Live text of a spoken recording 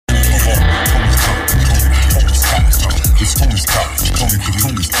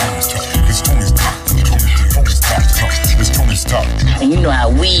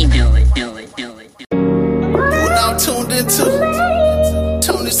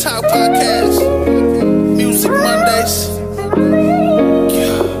Let's Talk Podcast. Music Mondays.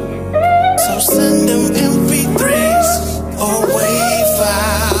 Yeah. So send them MP3s or WAV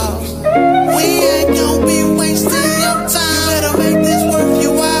files. We ain't gon' be wasting your time. You better make this worth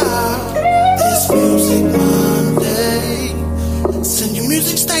your while. This Music Monday. Send your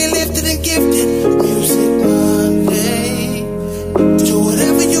music, stay lifted and gifted. Music Monday. Do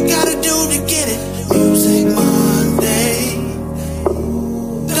whatever you gotta do to get it. Music Monday.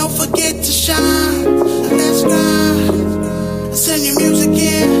 Don't forget to shine. Let's grind. Send your music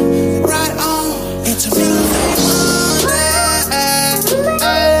in. Right on. Into Music Monday.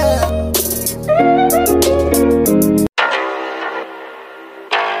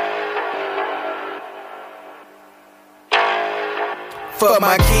 For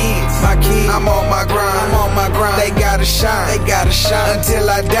my kids, I'm on my grind, they gotta shine, until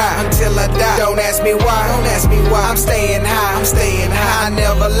I die, don't ask me why, I'm staying high, I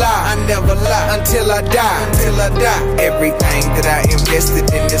never lie, until I die, everything that I invested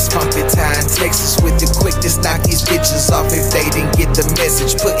in this funky time, Texas with the quickness, knock these bitches off if they didn't get the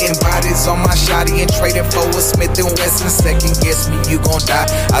message, putting bodies on my shotty and trading for a Smith & Wesson, second guess me, you gon' die,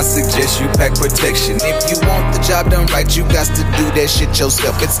 I suggest you pack protection, if you want the job done right, you got to do that shit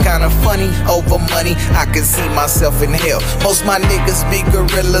yourself. It's kinda funny, over money, I can see myself in hell. Most my niggas be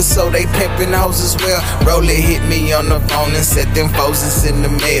gorillas, so they pimpin' hoes as well. Roller hit me on the phone and set them phones in the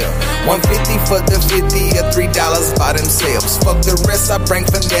mail. 150 for the 50 or $3 by themselves. Fuck the rest, I bring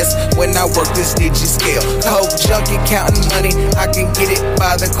finesse when I work this digi scale. Coke junkie counting money, I can get it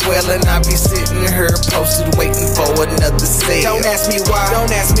by the quail, and I be sitting here posted waiting for another sale. Don't ask me why,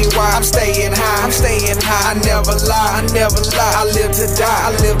 I'm staying high, I never lie, I live to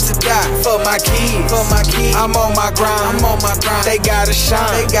die, for my kids, I'm on my grind, they gotta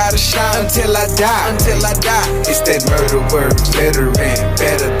shine, until I die, it's that murder word, veteran,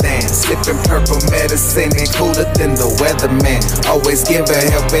 better than, sipping purple medicine and cooler than the weatherman, always give a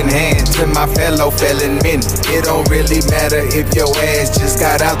helping hand to my fellow felon men, it don't really matter if your ass just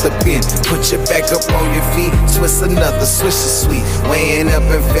got out the pen, put your back up on your feet, twist another, swish a sweet, weighing up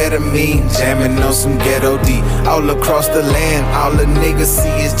amphetamine, jamming on some ghetto D, all across the land, all the niggas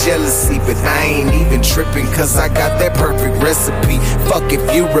see is jealousy, but I ain't even tripping cause I got that perfect recipe. Fuck if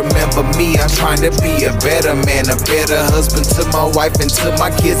you remember me, I'm trying to be a better man, a better husband to my wife and to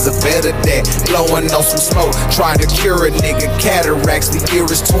my kids, a better dad. Blowing on some smoke, trying to cure a nigga cataracts. The year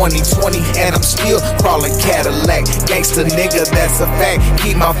is 2020 and I'm still crawling Cadillac. Gangsta nigga, that's a fact.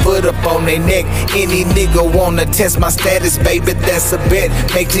 Keep my foot up on their neck. Any nigga wanna test my status, baby, that's a bet.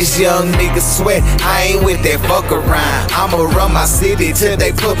 Make this young nigga sweat. I ain't with that fuck around. I'ma run my city till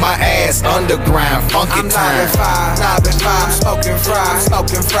they put my ass underground. Funky time. I'm smoking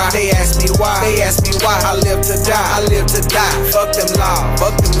fry. They ask me why, I live to die. Fuck them law,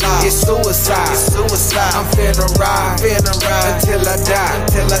 it's suicide. I'm finna ride until I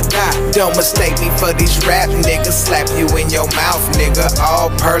die. Don't mistake me for these rap niggas, slap you in your mouth, nigga. All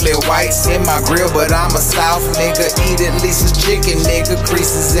pearly whites in my grill, but I'm a South nigga. Eat at least a chicken, nigga.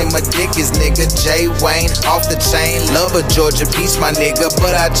 Creases in my dick is nigga. J. Wayne off the chain, love a Georgia Beach, my nigga.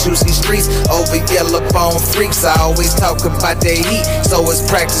 But I choose these streets over yellow bone freaks. I always talk about that heat, so it's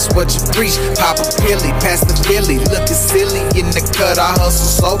practice what you preach. Pop a pilly, pass the Philly, looking silly in the cut. I hustle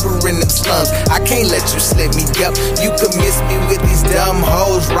sober in them slums. I can't let you slip me up. You can miss me with these dumb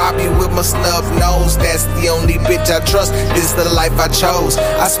hoes, rob you with my snub nose. That's the only bitch I trust. This the life I chose.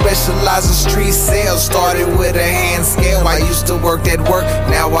 I specialize in street sales. Started with a hand scale. I used to work that work.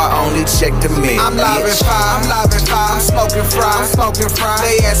 Now I only check the mail. I'm live at 5. I'm smoking fry.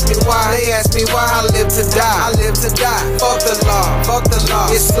 They ask me why, I live to die, fuck the law,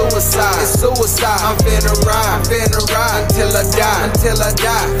 it's suicide, I'm finna ride until I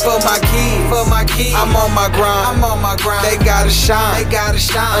die, for my kids, I'm on my grind, they gotta shine,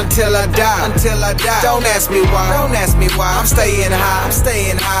 until I die, don't ask me why, I'm staying high,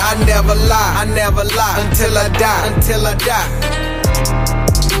 I never lie, until I die.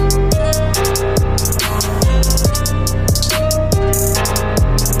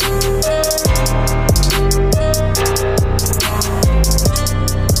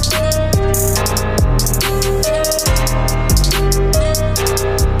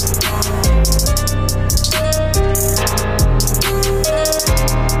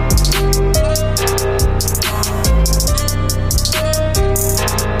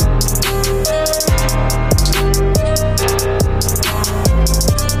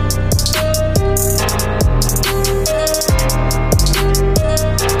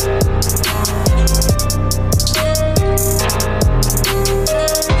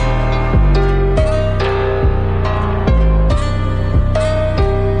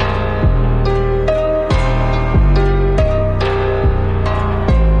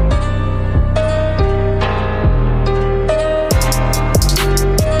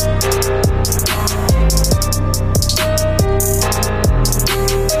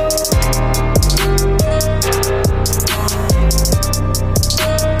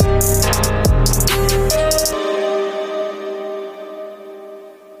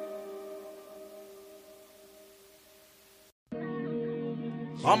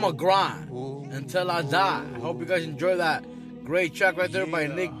 I'ma grind until I die. I hope you guys enjoy that great track right there by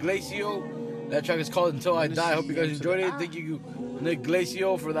Nick Glacio. That track is called Until I Die. I hope you guys enjoyed it. Thank you, Nick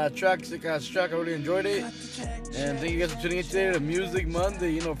Glacio, for that track. Sick ass track. I really enjoyed it. And thank you guys for tuning in today to Music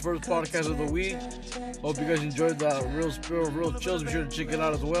Monday, first podcast of the week. Hope you guys enjoyed that Real Spirit, Real Chills. Be sure to check it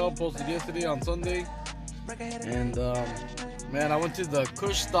out as well. Posted yesterday on Sunday. And, man, I went to the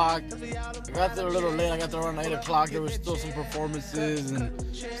Kush Stock. I got there a little late. I got there around 8 o'clock. There was still some performances and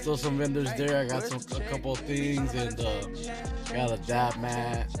still some vendors there. I got a couple of things and got a dab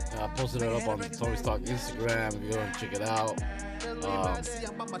mat. I posted it up on Tony Stock Instagram. If you go and check it out.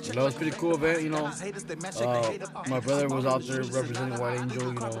 It's pretty cool event, my brother was out there representing White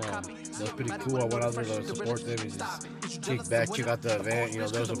Angel, that was pretty cool. I went out there to support them and just check out the event.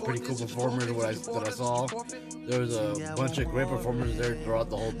 There was some pretty cool performers that I saw. There was a bunch of great performers there throughout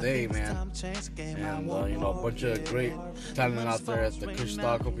the whole day, man. And, a bunch of great talent out there at the Kush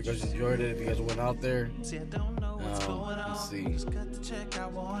Stock. Hope you guys enjoyed it. If you guys went out there, let's see. If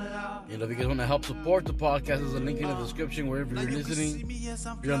you guys want to help support the podcast, there's a link in the description wherever you're listening.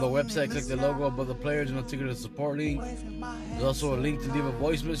 If you're on the website, click the logo above the players and the ticker to support link. There's also a link to leave a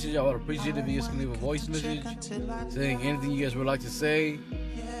voice message. I would appreciate it if you guys can leave a voice message saying anything you guys would like to say.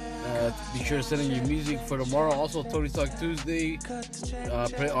 Be sure to send in your music for tomorrow. Also, Tony Talk Tuesday.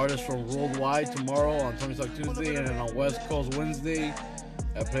 Play artists from worldwide tomorrow on Tony Talk Tuesday, and then on West Coast Wednesday,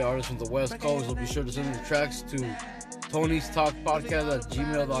 I play artists from the West Coast. So be sure to send your tracks to Tony's Talk Podcast at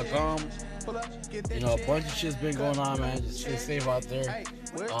gmail.com. A bunch of shit's been going on, man. Just stay safe out there.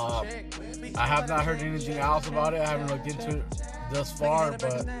 I have not heard anything else about it. I haven't looked into it thus far,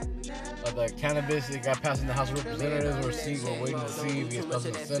 but the cannabis, it got passed in the House of Representatives. We're waiting to see if it gets passed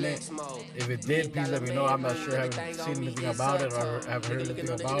in the Senate. If it did, please let me know. I'm not sure. I haven't seen anything about it or haven't heard anything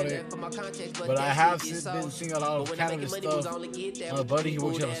about it. But I have been seeing a lot of cannabis stuff. My buddy, he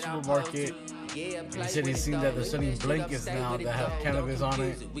works at a supermarket. He said he's seen that they're selling blankets now that have cannabis on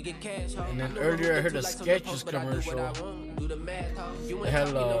it. And then earlier I heard a Skechers commercial. It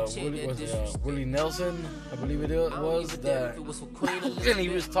had Willie Nelson, I believe it was, that and he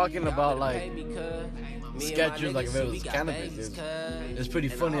was talking about like Skechers, like if it was cannabis. It's pretty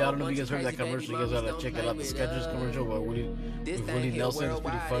funny. I don't know if you guys heard that commercial. You guys gotta check it out. The Skechers commercial with Willie Nelson. It's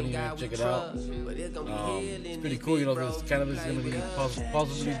pretty funny. Check it out. It's pretty cool. This cannabis is gonna be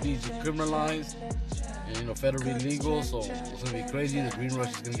possibly be decriminalized and federally legal. So it's gonna be crazy. The green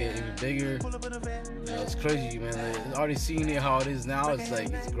rush is gonna get even bigger. It's crazy, man. I've already seen it how it is now. It's like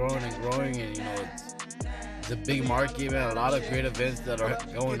it's growing and growing, and it's a big market, man. A lot of great events that are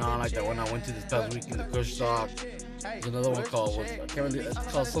going on, like that one I went to this past week in the Kush Stock. There's another one called it's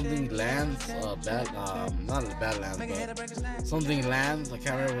called something Lands, not Badlands, but something Lands. I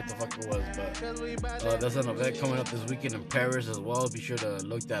can't remember what the fuck it was, but there's an event coming up this weekend in Paris as well. Be sure to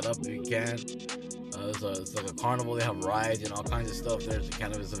look that up if you can. It's like a carnival. They have rides and all kinds of stuff. There's a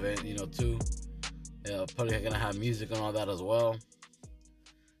cannabis event, too. Probably gonna have music and all that as well.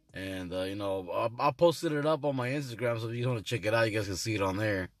 And I posted it up on my Instagram, so if you want to check it out, you guys can see it on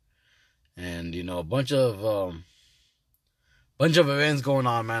there. And a bunch of events going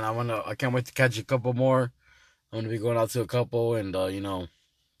on, man. I can't wait to catch a couple more. I'm gonna be going out to a couple and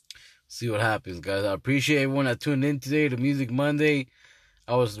see what happens, guys. I appreciate everyone that tuned in today to Music Monday.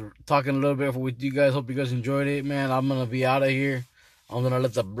 I was talking a little bit with you guys. Hope you guys enjoyed it, man. I'm gonna be out of here. I'm gonna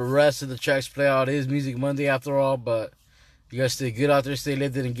let the rest of the tracks play out. It is Music Monday after all, but you guys stay good out there, stay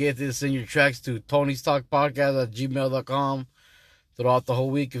lifted and get this. Send your tracks to Tony's Talk Podcast at gmail.com throughout the whole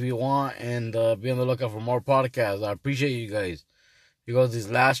week if you want, and be on the lookout for more podcasts. I appreciate you guys. Here goes these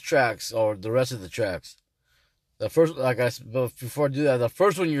last tracks, or the rest of the tracks. The first, before I do that, the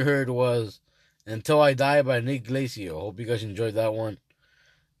first one you heard was Until I Die by Nick Glacio. Hope you guys enjoyed that one.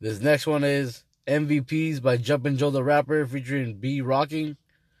 This next one is MVPs by Jumpin' Joe the Rapper featuring B Rocking.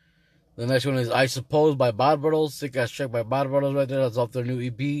 The next one is I Suppose by Bad Brothers. Sick ass track by Bad Brothers right there. That's off their new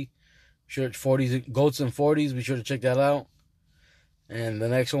EP. Sure, it's 40s, Goats and 40s. Be sure to check that out. And the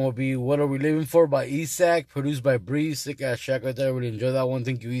next one will be What Are We Living For by Isak, produced by Breeze. Sick ass track right there. I really enjoyed that one.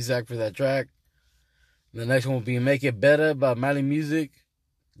 Thank you, Isak, for that track. The next one will be Make It Better by Mally Music.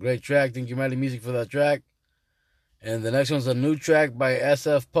 Great track. Thank you, Mally Music, for that track. And the next one's a new track by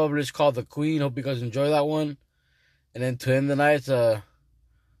SF Published called The Queen. Hope you guys enjoy that one. And then to end the night, I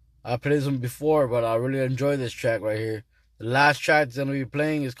played this one before, but I really enjoy this track right here. The last track that's going to be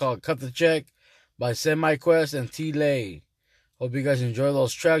playing is called Cut the Check by Semi-Quest and T-Lay. Hope you guys enjoy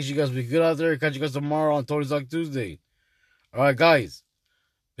those tracks. You guys be good out there. Catch you guys tomorrow on Tony Talk Tuesday. Alright, guys.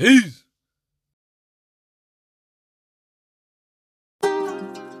 Peace.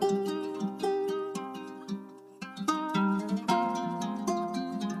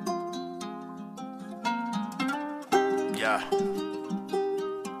 Yeah.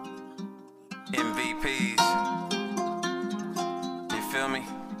 MVPs. You feel me?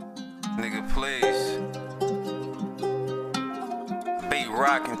 Nigga, please. Beat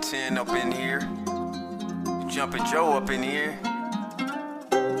Rockin' 10 up in here. Jumpin' Joe up in here.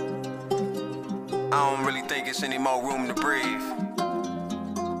 I don't really think it's any more room to breathe.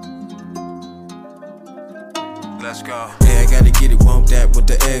 Let's go. Yeah, I gotta get it, want that with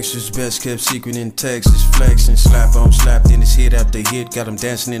the extras. Best kept secret in Texas. Flexing, slap on slap, then it's hit after hit. Got them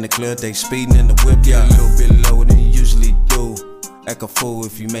dancing in the club, they speeding in the whip. Yeah, a little bit lower than you usually do. Act a fool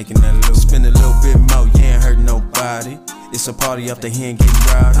if you making that loop. Spend a little bit more, you ain't hurt nobody. It's a party up the here and getting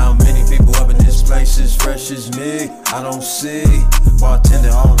rowdy. How many people up in this place as fresh as me? I don't see. Bartender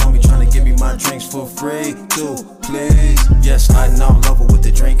all on me trying to give me my drinks for free. Too, please. Yes, I know, over with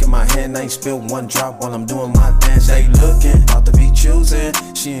the drink in my hand. I ain't spilled one drop while I'm doing my dance. They looking, about to be choosing.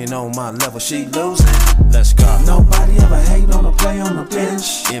 She ain't on my level, she losing. Let's go. Nobody ever hate on a play on the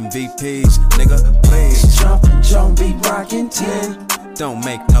bench. MVPs, nigga, please. Jumpin' Joe, beat Rockin' 10. Don't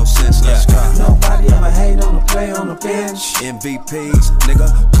make no sense, let's go. Nobody ever hate on the play on the bench. MVPs, nigga,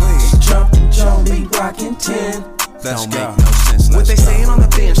 please. Jumpin' Joe, beat Rockin' 10. Let's go. Make no sense, What they saying on the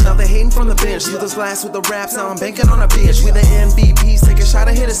bench, now they hating from the bench. Through those glass with the raps, now I'm banking on a bitch. We the MVPs, take a shot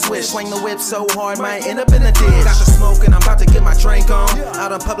and hit a switch. Swing the whip so hard, might end up in the ditch. Got the smoke and I'm about to get my drink on.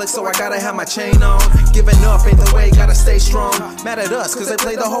 Out in public, so I gotta have my chain on. Giving up ain't the way, gotta stay strong. Mad at us, cause they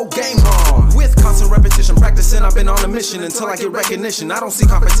play the whole game wrong. With constant repetition, practicing, I've been on a mission until I get recognition. I don't see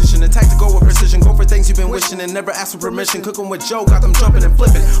competition, and tactical with precision. Go for things you've been wishing and never ask for permission. Cooking with Joe, got them jumping and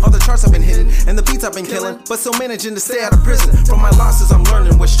flipping. All the charts I've been hitting, and the beats I've been killing. But still managing to stay out of prison. From my losses I'm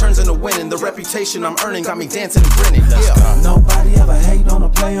learning, which turns into winning. The reputation I'm earning got me dancing and grinning. Yeah. Nobody ever hate on a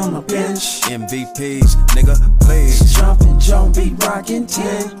play on the bench. MVPs, nigga, please. Jumpin' Joe, beat Rockin'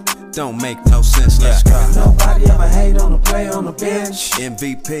 10. Don't make no sense, let's go. Nobody ever hate on a play on the bench.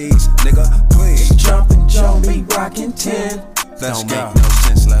 MVPs, nigga, please. Jumpin' Joe, beat Rockin' 10. Don't make no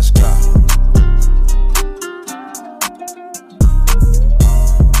sense, let's go.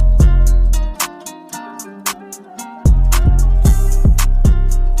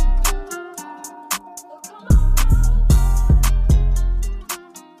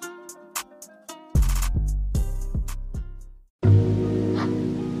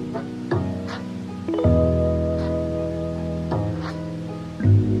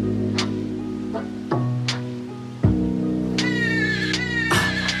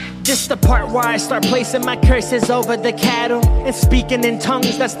 This the part where I start placing my curses over the cattle and speaking in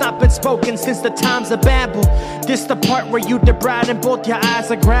tongues that's not been spoken since the times of Babel. This the part where you debride and both your eyes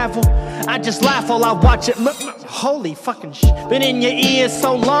are gravel. I just laugh while I watch it. Look, holy fucking shit. Been in your ears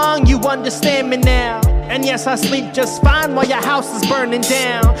so long, you understand me now. And yes, I sleep just fine while your house is burning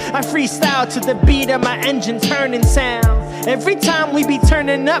down. I freestyle to the beat of my engine turning sound. Every time we be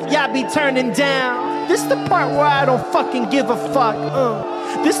turning up, y'all be turning down. This the part where I don't fucking give a fuck.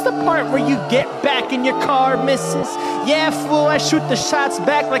 This the part where you get back in your car, missus. Yeah, fool, I shoot the shots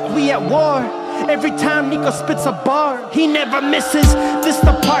back like we at war. Every time Nico spits a bar, he never misses. This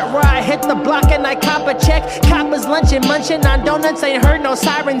the part where I hit the block and I cop a check. Coppers lunching, munching on donuts, ain't heard no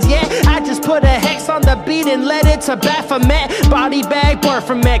sirens yet. I just put a hex on the beat and let it to Baphomet. Body bag,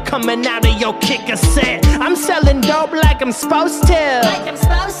 Barphomet, coming out of your kicker set. I'm selling dope like I'm supposed to. Like I'm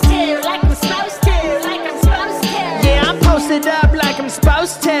supposed to, like I'm supposed to, like I'm supposed to. Yeah, I'm posted up like I'm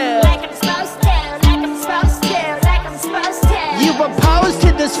supposed to. Like I'm supposed to, like I'm supposed to, like I'm supposed to. You opposed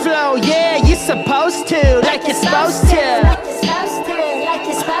to this flow, yeah, you supposed to, like you're supposed to. Like you're supposed to, like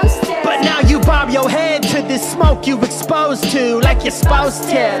you're supposed to. But now you bob your head to this smoke you exposed to, like you're supposed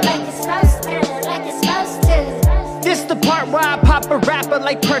to. Like you're supposed to, like you're supposed to. This the part where I pop a rapper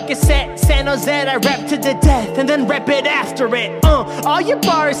like Percocet. San Jose, I rap to the death and then rap it after it. All your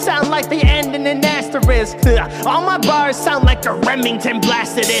bars sound like they end in an asterisk. All my bars sound like a Remington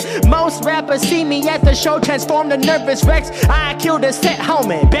blasted it. Most rappers see me at the show transform to nervous wrecks. I killed a set,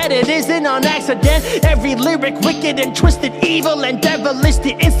 homie, bet it isn't on accident. Every lyric wicked and twisted, evil and devilish.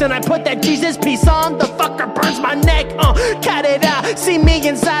 The instant I put that Jesus piece on, the fucker burns my neck. Cut it out, see me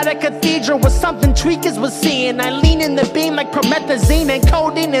inside a cathedral with something tweakers was seeing. I lean in the beam like promethazine and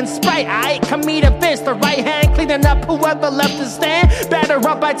codeine and Sprite. I come me to fist, the right hand cleaning up whoever left to stand. Batter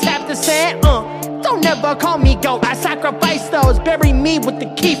up, I tap the sand. Don't never call me goat, I sacrifice those. Bury me with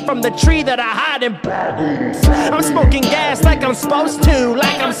the key from the tree that I hide in bodies. I'm smoking gas like I'm supposed to,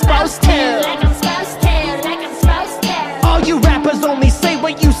 like I'm supposed to. Like I'm supposed to, like I'm supposed to. All you rappers only say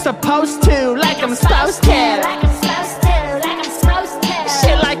what you supposed to, like I'm supposed to. Like I'm supposed to, like I'm supposed to.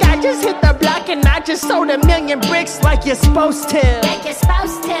 Shit like I just hit the block and I just sold 1,000,000 bricks like you're supposed to. Like you're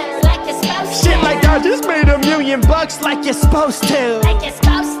supposed to, like you're supposed to. Shit like I just made 1,000,000 $1,000,000 like you're supposed to. Like you're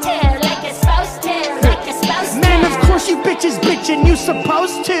supposed to, like you're supposed to, like you're supposed to. Man, of course you bitches bitchin', you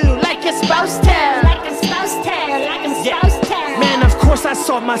supposed to. Like you're supposed to, like I'm supposed to, like I'm supposed to. Man, of course I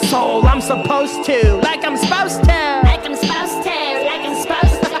sold my soul, I'm supposed to. Like I'm supposed to. Like I'm supposed to, like I'm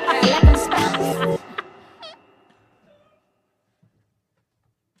supposed to, like I'm supposed to.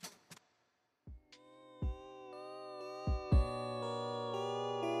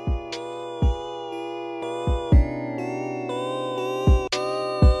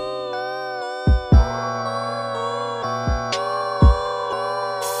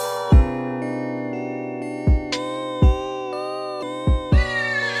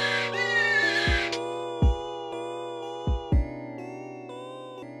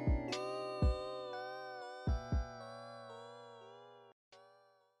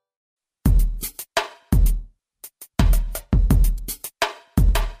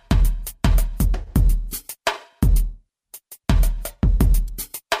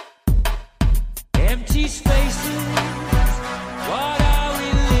 Empty spaces, what are we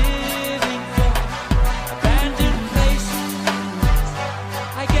living for? Abandoned places,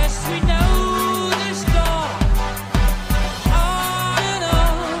 I guess we know the score. On and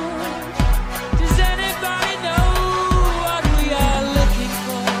on, does anybody know what we are looking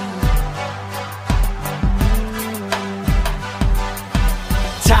for?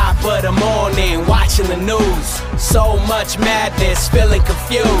 Top of the morning, watching the news. So much madness, feeling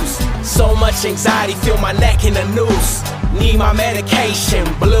confused. So much anxiety, feel my neck in a noose. Need my medication,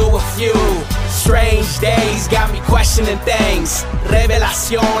 blew a few. Strange days got me questioning things.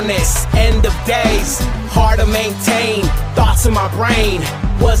 Revelaciones, end of days. Hard to maintain, thoughts in my brain.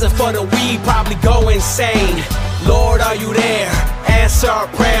 Wasn't for the weed, probably go insane. Lord, are you there? Answer our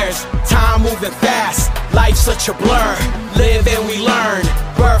prayers. Time moving fast, life's such a blur. Live and we learn,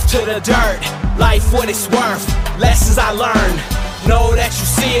 birth to the dirt. Life what it's worth, lessons I learned. Know that you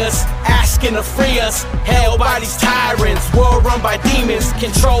see us, asking to free us. Held by these tyrants, world run by demons,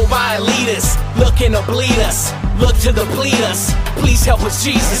 controlled by elitists, looking to bleed us, look to deplete us. Please help us,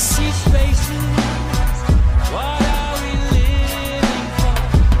 Jesus. Empty spaces, what are we living for?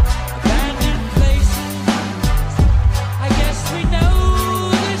 Abandoned places, I guess we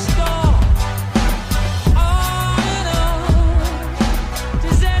know the score. On and on,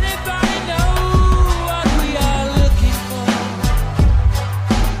 does anybody know what we are looking for?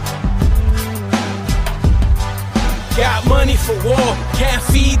 Got money for war, can't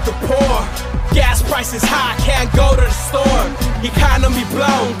feed the poor. Gas prices high, can't go to the store. Economy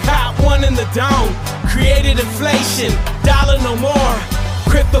blown, caught one in the dome. Created inflation, dollar no more.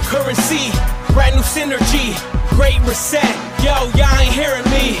 Cryptocurrency, brand new synergy. Great reset, yo, y'all ain't hearing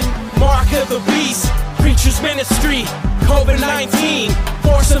me. Mark of the beast, preacher's ministry. COVID-19,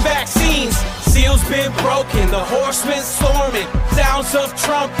 forcing vaccines. Seals been broken, the horsemen storming. Sounds of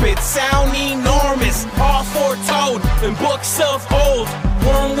trumpets sound enormous. All foretold in books of old.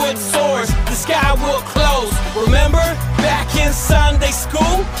 Wormwood swords, the sky will close. Remember back in Sunday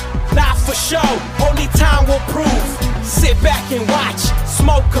school? Not for show, only time will prove. Sit back and watch,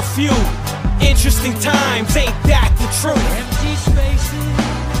 smoke a few. Interesting times, ain't that the truth? Empty spaces,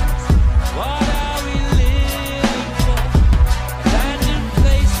 what are we living for? Abandoned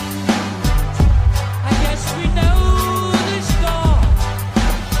places, I guess we know the score.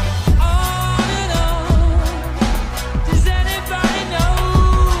 On and on, does anybody know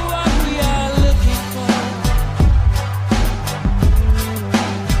what we are looking for?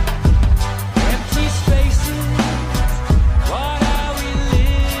 Empty spaces, what are we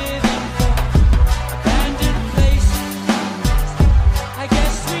living for? Abandoned places, I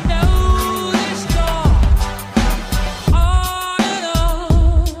guess we know the score. On and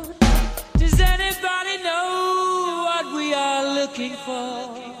on, does anybody know what we are looking for?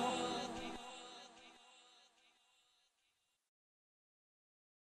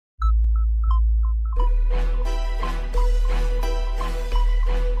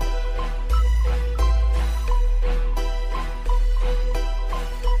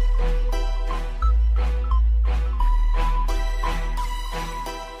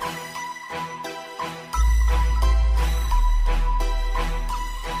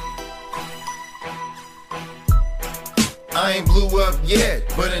 I ain't blew up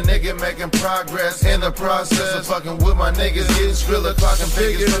yet, but a nigga making progress in the process of fucking with my niggas, getting skrilla, clocking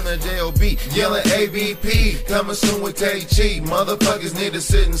figures from the JOB, yelling ABP, coming soon with Tay Chi. Motherfuckers need to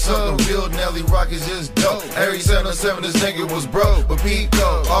sit and suck. The real Nelly Rock is just dope. Every 707 this nigga was broke, but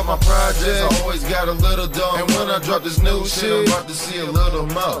Pico, all my projects, I always got a little dough. And when I drop this new shit, I'm about to see a little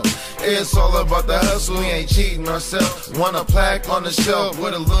more. It's all about the hustle, we ain't cheating ourselves. Want a plaque on the shelf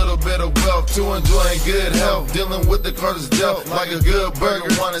with a little bit of wealth to enjoying good health. Dealing with the cards dealt like a good burger,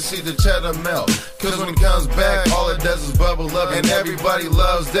 wanna see the cheddar melt. Cause when it comes back, all it does is bubble up. And everybody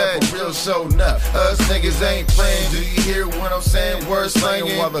loves that, for real show enough. Us niggas ain't playing, do you hear what I'm saying? Words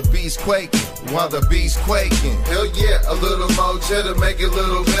slanging while the beat's quaking, while the beat's quaking. Hell yeah, a little more cheddar, make it a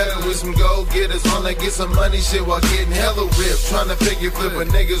little better with some go-getters. Wanna get some money shit while getting hella ripped. Tryna figure flip, but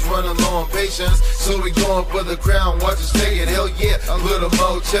niggas running low on patience, so we going for the crown, watch us take it. Hell yeah, a little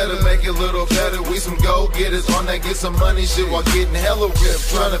more cheddar, make it a little better. We some go-getters, on that get some money shit while getting hella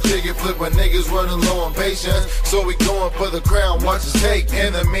ripped. Tryna figure flip, but niggas running low on patience, so we going for the crown, watch us take.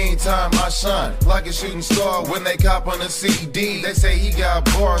 In the meantime, I shine like a shooting star when they cop on the CD. They say he got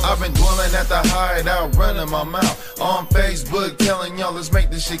bars. I've been dwelling at the hideout, running my mouth on Facebook, telling y'all let's make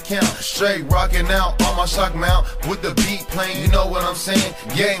this shit count. Straight rocking out on my shock mount with the beat playing, you know what I'm saying?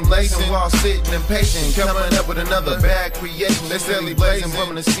 Game lacing while sitting impatient, coming up with another bad creation. They steadily blazing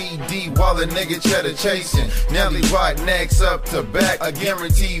from the CD while the nigga cheddar chasing. Nelly Rock necks up to back, a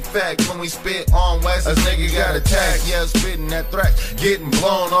guaranteed fact. When we spit on West, a nigga got attacked. Yeah, spitting that thrash, getting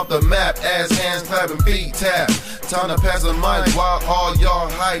blown off the map. Ass hands clapping, feet tap. Time to pass the mic while all y'all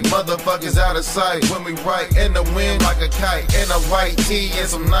hype. Motherfuckers out of sight when we right in the wind like a kite. In a white tee and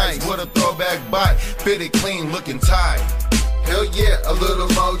some nights with a throwback bite. Fitted clean, looking tight. Hell yeah, a little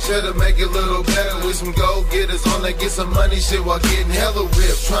more cheddar, make it a little better with some go-getters on that get some money shit while getting hella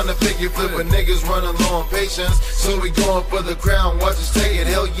ripped. Tryna figure flip, but niggas running low on patience, so we going for the crown, watch us take it.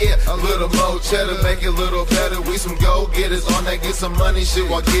 Hell yeah, a little more cheddar, make it a little better. We some go-getters on that get some money shit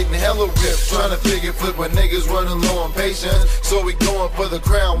while getting hella ripped. Tryna figure flip, but niggas running low on patience, so we going for the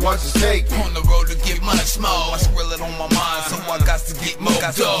crown, watch us take it. On the road to get much more, I skrill it on my mind, so I got to get more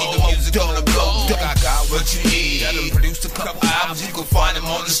dough. The music on the blow, I got what you need. I done produced a couple albums, you can find them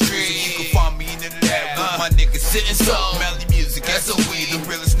on the street. You can find me in the lab with my niggas sitting so Melly Music, SOE, the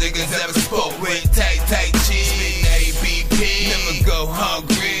realest niggas ever spoke with. Tay Chi, spitting ABP, never go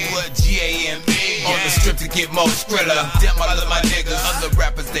hungry. What GAME on the strip to get more skrilla. Damn, I love my niggas. Other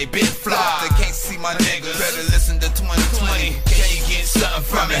rappers, they been fly, they can't see my niggas. Better listen to 2020. Can you get something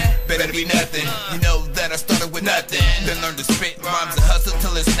from it? Better be nothing. You know that I started with nothing, then learned to spit rhymes and hustle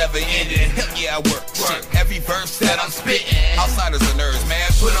till it's never ending. Hell yeah, I work every verse that I'm spitting. Outsiders are nerds, man,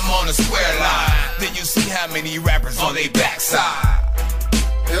 put them on a square line. Then you see how many rappers on they backside.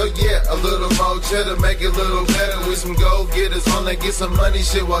 Hell yeah, a little more cheddar, make it a little better with some go-getters on that get some money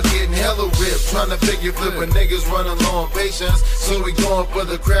shit while getting hella ripped. Tryna figure flip, but niggas running low on patience, so we going for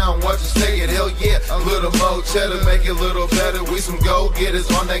the crown, watch us take it. Hell yeah, a little more cheddar, make it a little better with some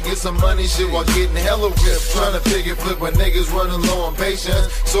go-getters on that get some money shit while getting hella ripped. Tryna figure flip, but niggas running low on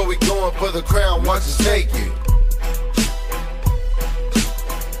patience, so we going for the crown, watch us take it.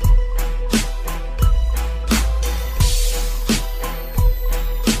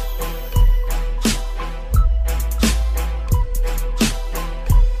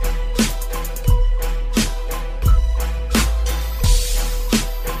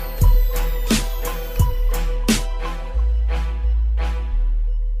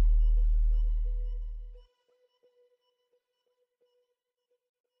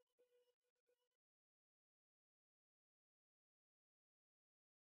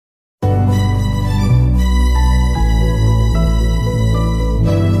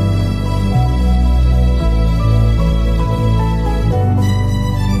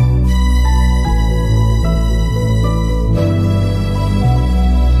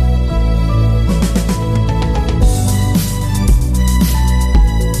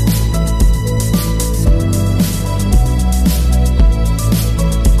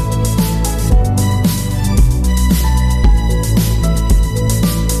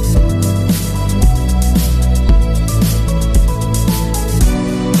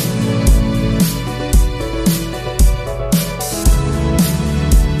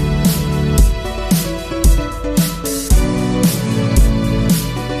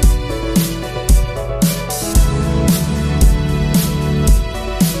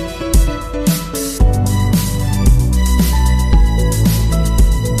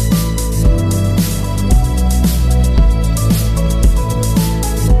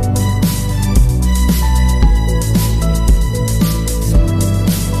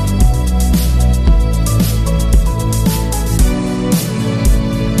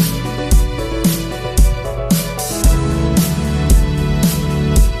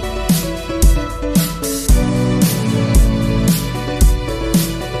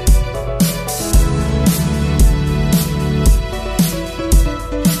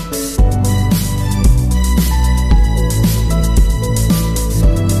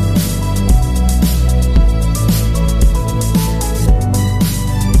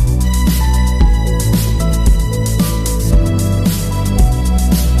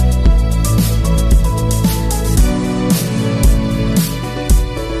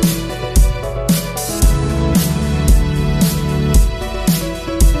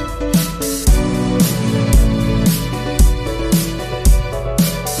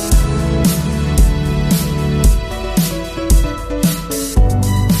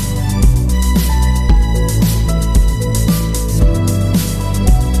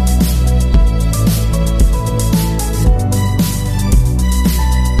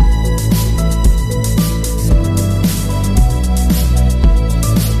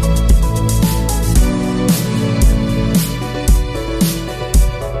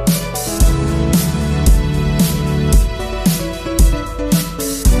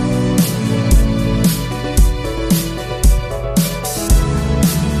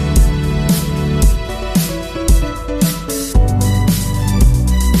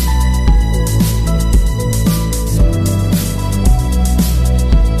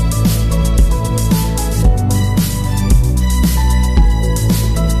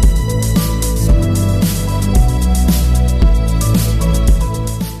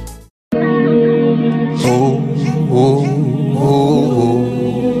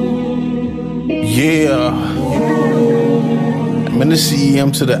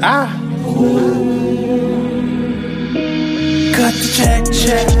 to the I. Cut the check,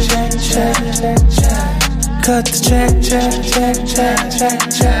 check, check, check, check, check. Cut the check, check, check, check, check,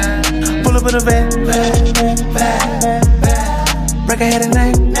 check. Pull up in a vet, break a head and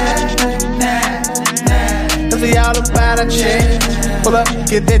neck, cause we all about a check. Pull up,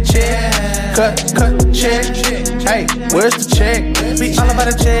 get that check. Cut the check. Hey, where's the check? We all about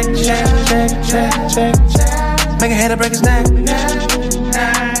a check, check, check, check, check, check. Make a head and break his neck.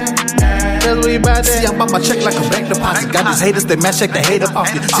 See, I'm on my check like a bank deposit. Got these haters, they match check, they hate up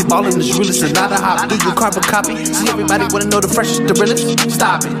off you. See, ballin' is realest and not a hop. Do you carbon copy? See, everybody wanna know the freshest, the realest.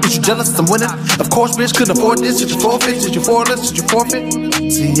 Stop it. Is you jealous? I'm winning. Of course, bitch, couldn't afford this. Did you forfeit? Did you forfeit? Did you forfeit?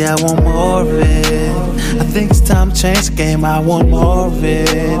 See, I want more of it. I think it's time to change the game. I want more of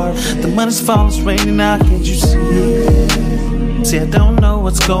it. The money's falling, it's raining now. Can't you see it? See, I don't know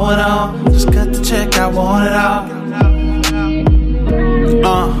what's going on. Just cut the check, I want it all.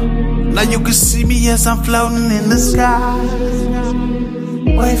 Now you can see me as I'm floating in the sky,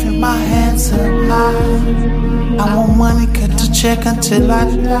 waving my hands up high. I want money, cut the check until I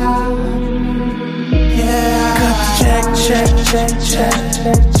die. Yeah, cut the check, check, check, check,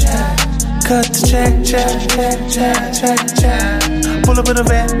 check, check. Cut the check, check, check, check, check, check. Pull up in a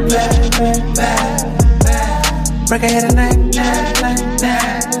vet, break a head and neck.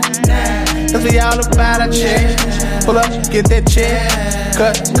 Cause we all about a check. Pull up, get that check.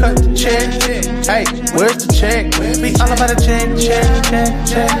 Cut the check. Hey, where's the check? We all about a check, check, check,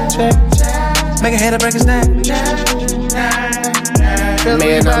 check, check. Make a head and break his neck.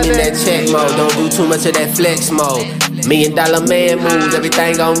 Man, I'm in that check mode. Don't do too much of that flex mode. $1 million man moves,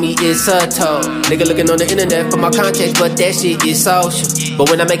 everything on me is subtle. Nigga looking on the internet for my contacts, but that shit is social. But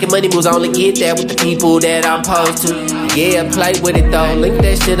when I'm making money moves, I only get that with the people that I'm supposed to. Yeah, play with it though. Link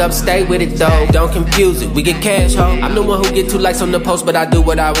that shit up, stay with it though. Don't confuse it, we get cash, ho. I'm the one who get 2 likes on the post, but I do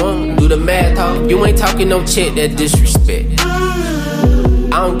what I want. Do the math, ho. You ain't talking no check, that disrespect.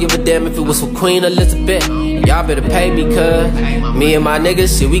 I don't give a damn if it was for Queen Elizabeth. Y'all better pay me, cuz me and my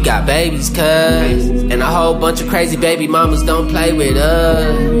niggas, shit, we got babies, cuz. And a whole bunch of crazy baby mamas don't play with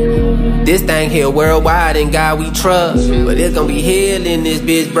us. This thing here worldwide, and God we trust. But it's gonna be hell in this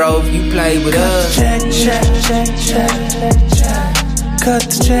bitch, bro, if you play with us. Check, check, check, check, check, check. Cut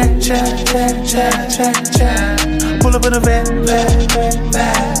the check, check, check, check, check, check. Pull up in a vet,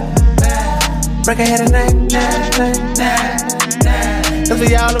 break a head and neck. Cause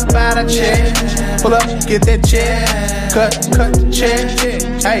we all about a check. Pull up, get that check. Cut the check.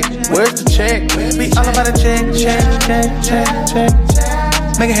 Hey, where's the check? We all about a check, check, check, check, check.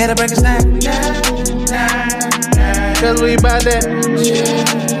 Make a head and break his neck. Cause we about that check.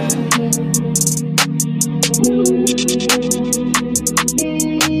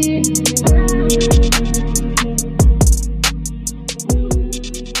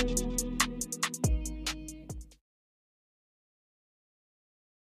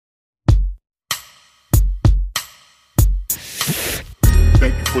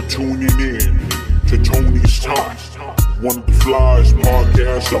 Thank you for tuning in to Tony's Talk, one of the flyest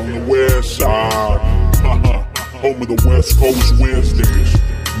podcasts on the west side. Home of the West Coast Wednesdays.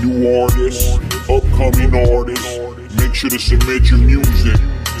 New artists, upcoming artists. Make sure to submit your music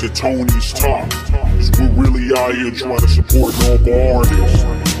to Tony's Talk, cause we're really out here trying to support local artists.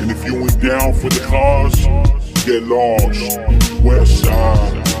 And if you ain't down for the cause, get lost. West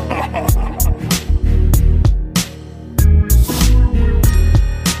side.